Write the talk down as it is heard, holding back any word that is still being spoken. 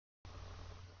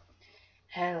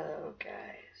Hello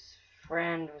guys,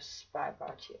 friend with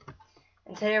Spybot here,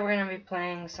 and today we're going to be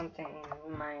playing something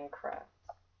in Minecraft.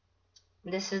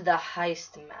 This is the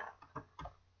Heist map,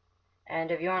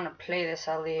 and if you want to play this,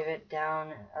 I'll leave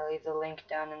the link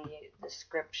down in the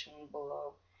description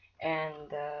below, and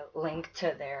the link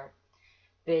to their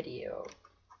video.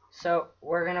 So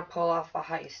we're going to pull off a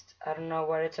heist. I don't know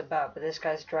what it's about, but this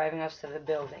guy's driving us to the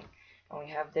building, and we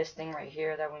have this thing right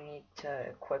here that we need to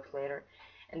equip later,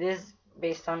 and this is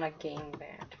based on a game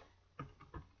band.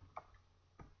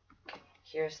 Okay,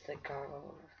 here's the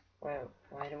goggles.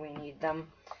 Why do we need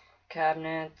them?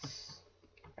 Cabinets.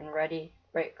 And ready.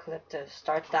 Right click to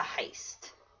start the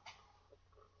heist.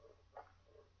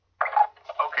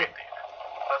 Okay, Dean.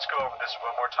 Let's go over this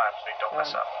one more time so we don't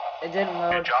mess up. It didn't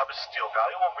load. Your job is to steal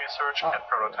valuable research and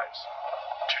prototypes.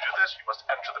 To do this, you must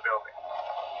enter the building.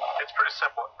 It's pretty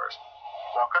simple at first.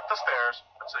 Walk up the stairs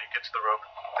until you get to the roof,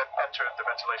 then enter the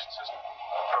ventilation system.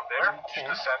 From there, you should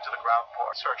descend to the ground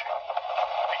floor, searching.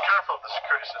 Be careful of the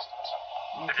security systems.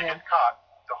 If you get caught,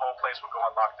 the whole place will go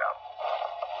on lockdown.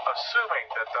 Assuming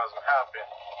that doesn't happen,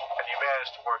 and you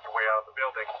manage to work your way out of the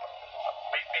building,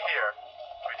 meet me here.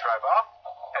 We drive off,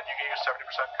 and you get your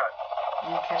 70% cut.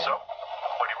 Okay. So,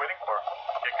 what are you waiting for?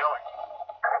 Get going.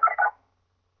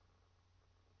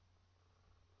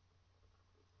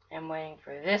 I'm waiting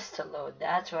for this to load.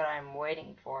 That's what I'm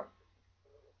waiting for.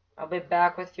 I'll be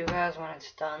back with you guys when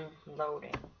it's done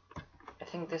loading. I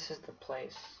think this is the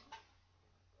place.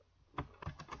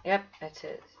 Yep, that's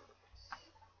it.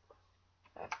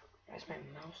 Why's my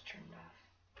mouse turned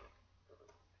off?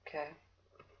 Okay.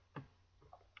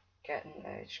 Getting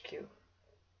the HQ.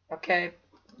 Okay,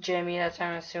 Jimmy, that's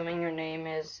I'm assuming your name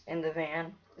is in the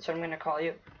van. That's what I'm gonna call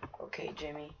you. Okay,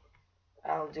 Jimmy.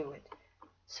 I'll do it.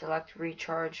 Select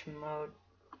recharge mode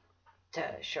to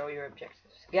show your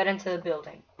objectives. Get into the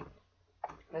building.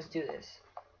 Let's do this.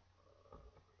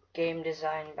 Game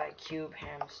designed by Cube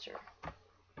Hamster.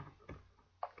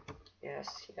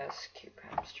 Yes, Cube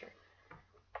Hamster.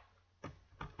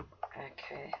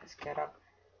 Okay, let's get up.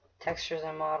 Textures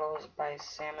and models by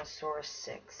Samosaurus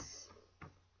 6.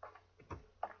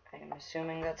 I'm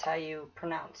assuming that's how you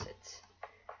pronounce it.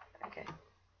 Okay.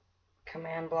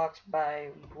 Command blocks by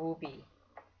Wooby.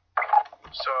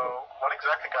 So, what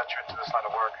exactly got you into this line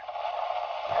of work?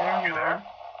 I don't know. There?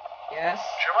 Yes?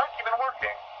 Is your mic even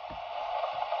working?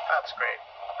 That's great.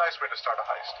 Nice way to start a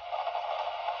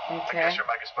heist. Okay. I guess your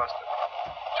mic is busted.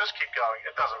 Just keep going.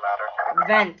 It doesn't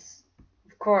matter. Vents.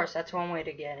 Of course, that's one way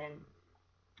to get in.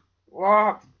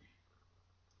 Whoa.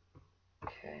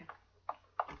 Okay.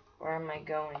 Where am I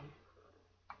going?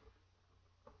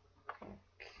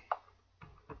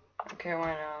 Okay,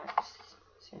 why not?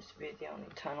 This seems to be the only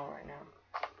tunnel right now.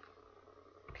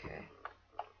 Okay.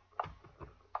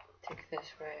 Take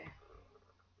this way.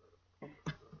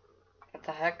 What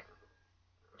the heck?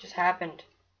 What just happened?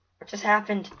 What just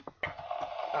happened?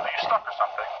 Are you stuck or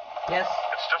something? Yes.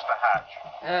 It's just a hatch.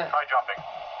 Try jumping.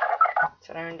 That's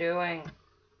what I'm doing.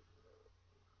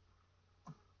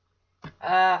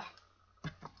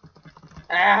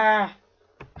 I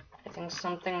think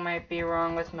something might be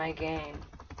wrong with my game.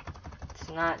 It's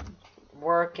not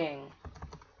working.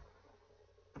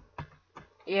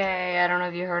 Yay, I don't know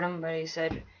if you heard him, but he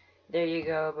said, there you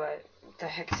go, but what the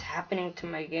heck is happening to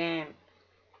my game?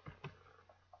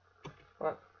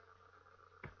 What?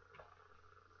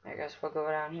 I guess we'll go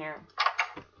down here.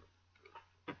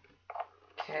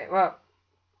 Okay, well,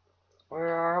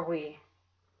 where are we?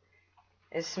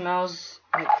 It smells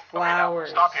like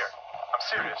flowers. Stop here. I'm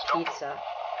serious. Don't move. Pizza.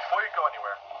 Before you go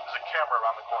anywhere, there's a camera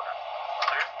around the corner.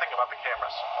 So here's the thing about the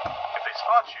cameras. If they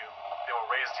spot you, they will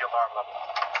raise the alarm level.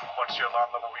 Once your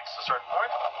alarm level reaches a certain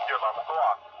point, your alarm will go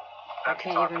off. I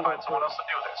can't even go find someone else to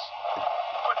do this,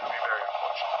 which would be very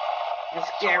unfortunate. You're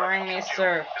scaring me,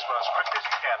 sir. Just run as quickly as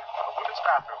you can from the women's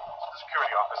bathroom to the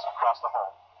security office across the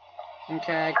hall.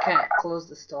 Okay, I can't close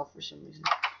the stall for some reason.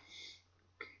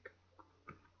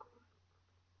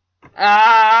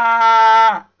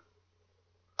 Ah!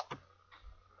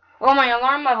 Oh, my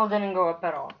alarm level didn't go up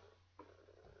at all.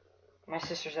 My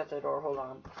sister's at the door, hold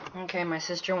on. Okay, my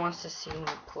sister wants to see me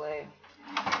play.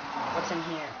 What's in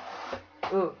here?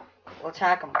 Ooh, we'll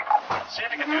attack him. See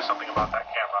if you can do something about that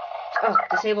camera. Oh,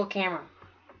 disable camera.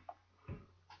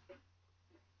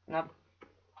 Nope.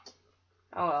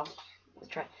 Oh well, let's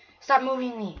try. Stop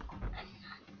moving me.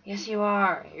 Yes, you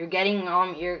are. You're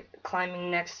climbing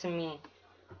next to me.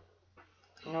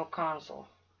 No console.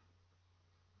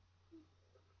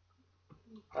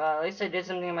 Well, at least I did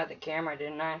something about the camera,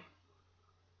 didn't I? When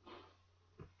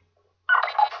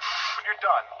you're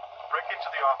done, break into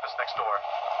the office next door.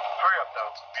 Hurry up,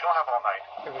 though. We don't have all night.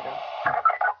 There we go.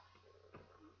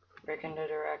 work in the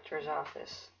director's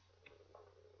office.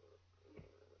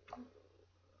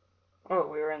 Oh,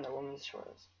 we were in the women's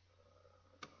toilets.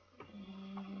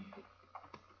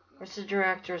 Where's the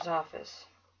director's office?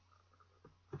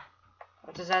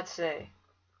 What does that say?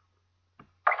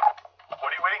 What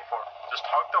are you waiting for? Just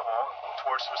hug the wall and move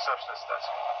towards the receptionist's desk.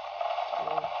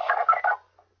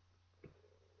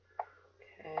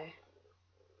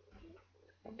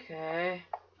 Okay.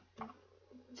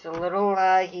 It's a little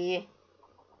laggy,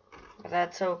 but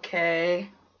that's okay.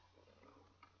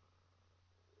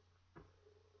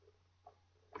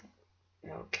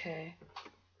 Okay.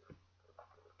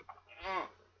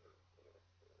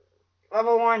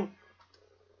 Level 1.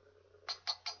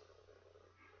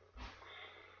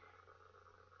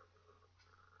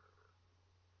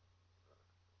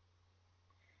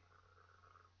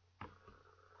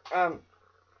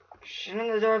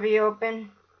 Shouldn't the door be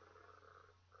open?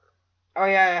 Oh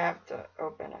yeah, I have to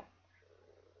open it.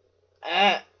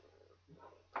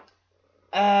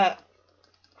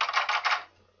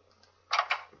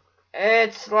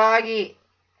 It's laggy.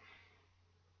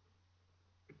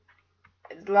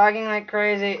 It's lagging like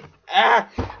crazy.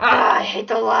 I hate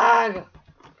the lag.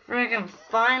 Friggin'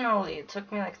 finally. It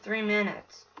took me like 3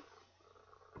 minutes.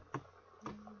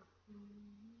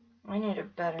 I need a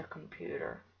better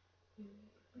computer.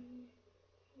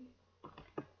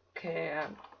 Okay,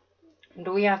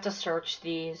 do we have to search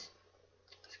these?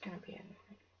 It's gonna be annoying.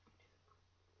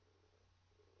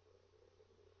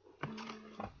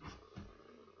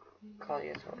 Call the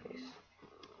authorities.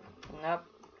 Nope,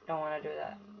 don't want to do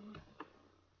that.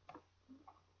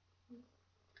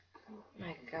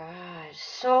 My God,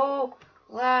 so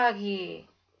laggy.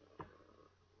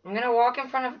 I'm gonna walk in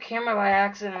front of a camera by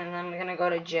accident and I'm gonna go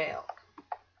to jail.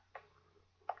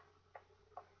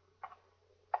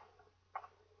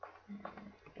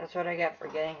 That's what I get for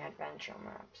getting adventure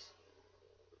maps.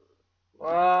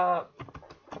 Whoa.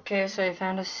 Okay, so I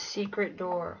found a secret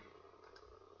door.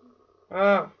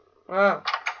 Whoa. Whoa.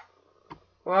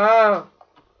 Whoa.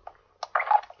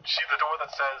 See the door that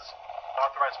says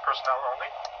authorized personnel only?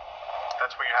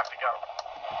 That's where you have to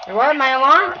go. What? My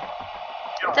alarm?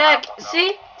 What the heck?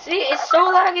 See? See? It's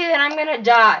so laggy that I'm gonna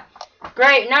die.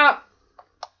 Great. No.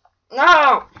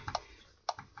 No.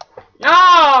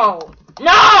 No.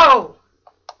 No.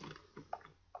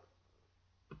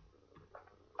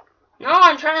 No,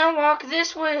 I'm trying to walk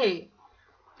this way.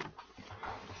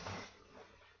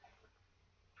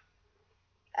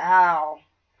 Ow.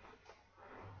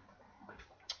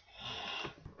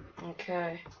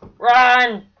 Okay.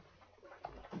 Run!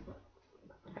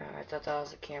 Oh, I thought that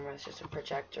was a camera. It's just a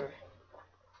projector.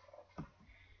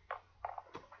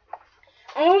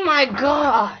 Oh my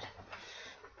God!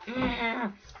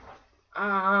 I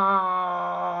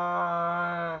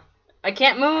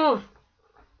can't move.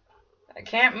 I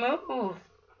can't move.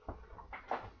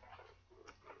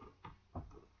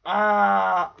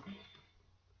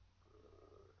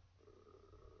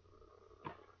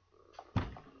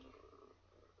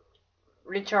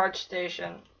 Recharge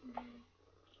station.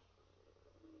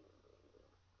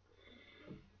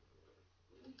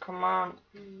 Come on.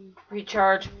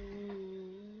 Recharge.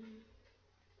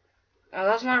 Oh,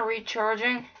 that's not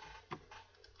recharging.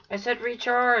 I said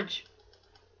recharge.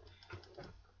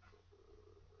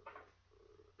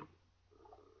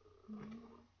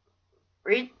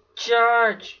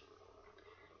 Recharge.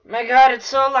 My God, it's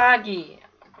so laggy.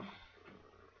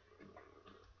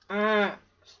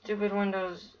 Stupid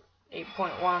Windows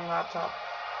 8.1 laptop.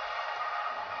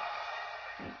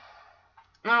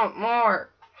 No, more.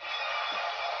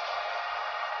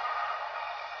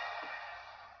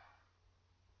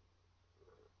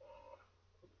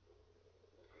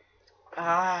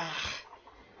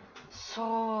 So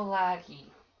laggy.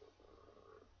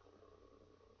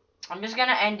 I'm just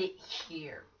gonna end it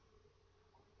here.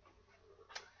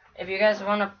 If you guys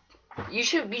wanna, you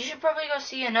should probably go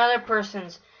see another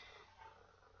person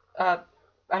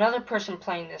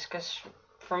playing this, cause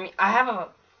for me, I have a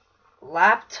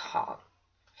laptop,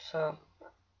 so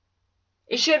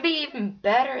it should be even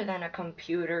better than a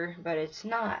computer, but it's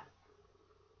not.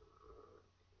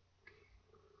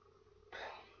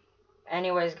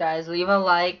 Anyways, guys, leave a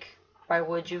like. Why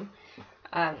would you?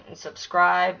 And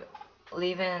subscribe.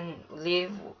 Leave in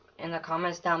the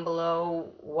comments down below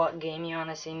what game you want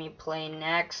to see me play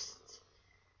next,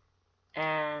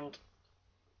 and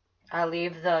I'll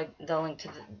leave the link to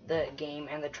the game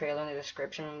and the trailer in the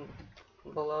description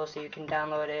below so you can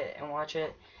download it and watch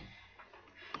it.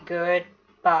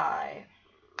 Goodbye.